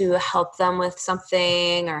guides to help them with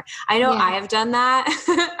something? Or I know I have done that.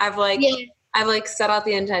 I've like set out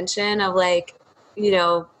the intention of like, you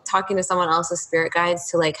know, talking to someone else's spirit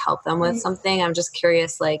guides to like help them with something. I'm just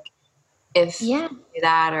curious, like if you do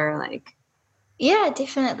that or like. Yeah,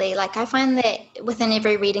 definitely. Like I find that within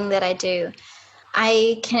every reading that I do,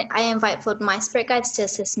 I invite forward my spirit guides to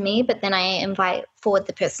assist me, but then I invite forward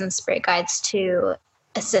the person's spirit guides to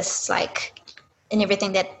assist like in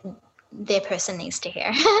everything that their person needs to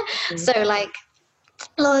hear. So like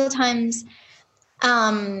a lot of the times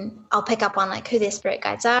I'll pick up on like who their spirit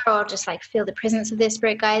guides are or just like feel the presence of their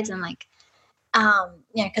spirit guides and like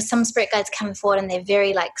you know, because some spirit guides come forward and they're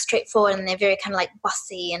very like straightforward and they're very kind of like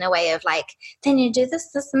bossy in a way of like, then you do this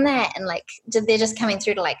and that, and like they're just coming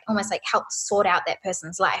through to like almost like help sort out that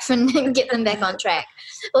person's life and get them back on track.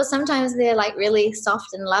 Or sometimes they're like really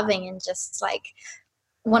soft and loving and just like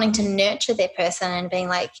wanting to nurture their person and being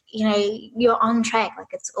like, you know, you're on track, like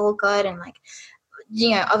it's all good, and like,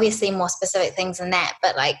 you know, obviously more specific things than that,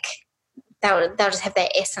 but like they'll just have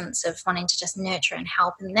that essence of wanting to just nurture and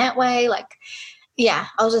help in that way. Like, yeah,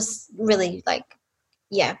 I'll just really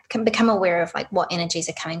can become aware of like what energies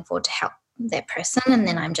are coming forward to help that person, and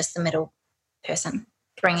then I'm just the middle person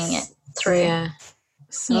bringing it through. Yeah,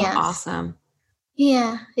 so awesome.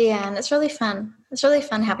 Yeah, and it's really fun. It's really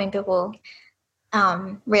fun helping people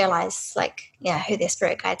realize like who their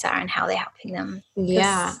spirit guides are and how they're helping them.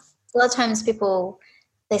 Yeah, a lot of times people,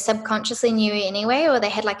 they subconsciously knew anyway, or they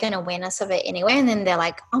had like an awareness of it anyway, and then they're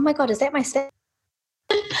like, oh my God, is that my spirit?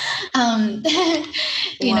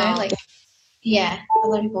 You know, like, yeah, a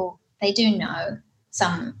lot of people, they do know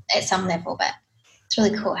at some level, but it's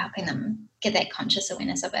really cool helping them get that conscious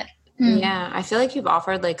awareness of it. Yeah, I feel like you've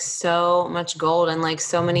offered like so much gold and like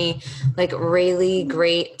so many like really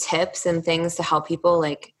great tips and things to help people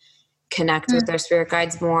like connect with their spirit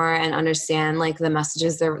guides more and understand like the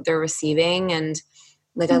messages they're receiving. And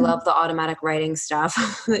like I love the automatic writing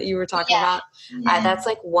stuff that you were talking about. That's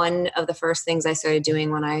like one of the first things I started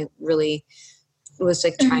doing when I really was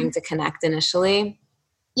like trying to connect initially.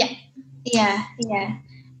 Yeah.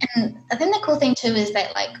 And I think the cool thing too is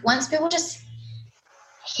that like once people just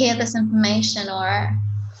hear this information or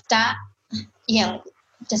start like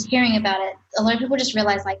just hearing about it, a lot of people just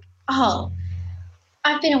realize like, oh,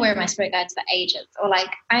 I've been aware of my spirit guides for ages, or like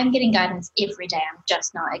I'm getting guidance every day, I'm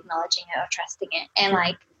just not acknowledging it or trusting it. And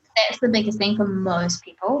like that's the biggest thing for most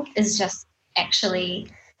people, is just actually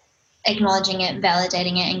acknowledging it,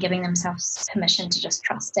 validating it, and giving themselves permission to just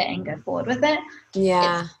trust it and go forward with it.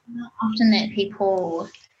 Yeah. It's not often that people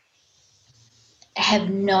have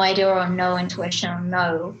no idea or no intuition or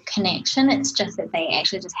no connection. It's just that they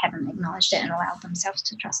actually just haven't acknowledged it and allowed themselves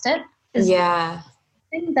to trust it. Yeah.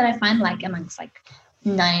 The thing that I find like amongst like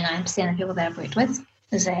 99% of people that I've worked with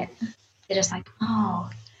is that they're just like, oh,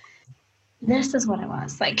 this is what it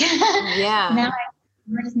was. Like, yeah. Now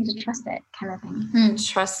I just need to trust it, kind of thing.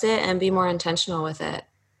 Trust it and be more intentional with it.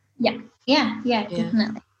 Yeah,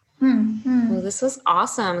 definitely. Well, this was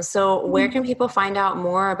awesome. So where can people find out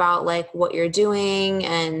more about like what you're doing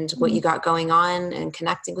and what you got going on and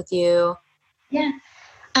connecting with you? Yeah.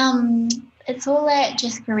 It's all at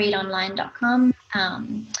jessicareedonline.com.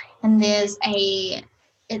 And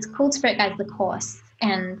it's called Spirit Guides the Course,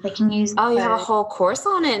 and they can use you have a whole course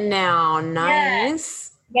on it now.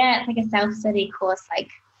 Nice. Yeah, it's like a self-study course, like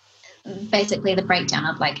basically the breakdown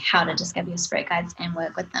of like how to discover your spirit guides and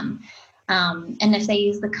work with them. And if they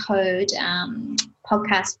use the code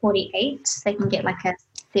podcast 48, they can get like a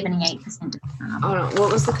 78% discount. Oh no,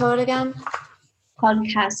 what was the code again?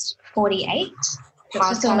 Podcast 48.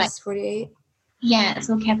 Podcast 48? Yeah, it's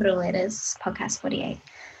all capital letters, podcast 48.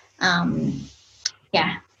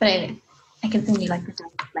 But I can send you like the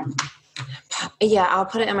link. Yeah, I'll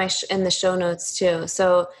put it in the show notes too.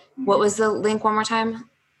 So what was the link one more time?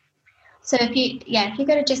 So if you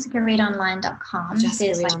go to jessicareedonline.com,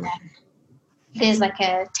 there's like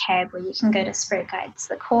a tab where you can go to Spirit Guides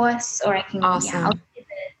the course, or I can I'll give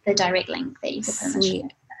the direct link that you can put in the show.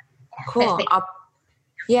 Cool.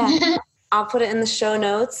 I'll put it in the show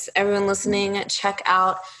notes. Everyone listening, check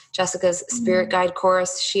out Jessica's Spirit Guide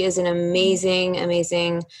course. She is an amazing,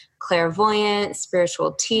 amazing clairvoyant,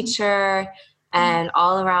 spiritual teacher, and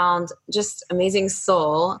all around just amazing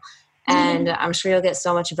soul. And I'm sure you'll get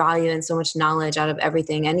so much value and so much knowledge out of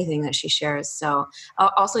anything that she shares. So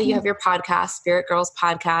also you have your podcast, Spirit Girls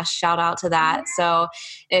Podcast, shout out to that. So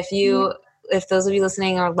if those of you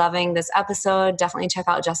listening are loving this episode, definitely check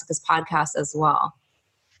out Jessica's podcast as well.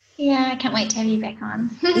 Yeah, I can't wait to have you back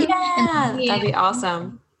on. Yeah, that'd be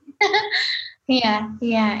awesome. Yeah,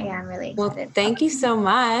 I'm really excited. Well, thank you so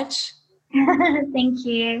much. Thank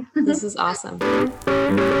you. This is awesome.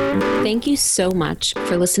 Thank you so much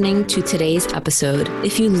for listening to today's episode.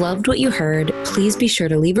 If you loved what you heard, please be sure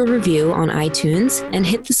to leave a review on iTunes and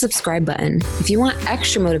hit the subscribe button. If you want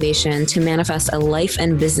extra motivation to manifest a life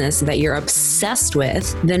and business that you're obsessed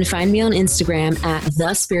with, then find me on Instagram at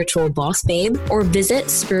 @thespiritualbossbabe or visit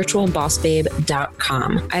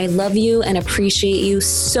spiritualbossbabe.com. I love you and appreciate you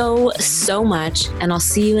so, so much, and I'll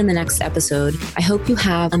see you in the next episode. I hope you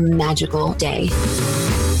have a magical day.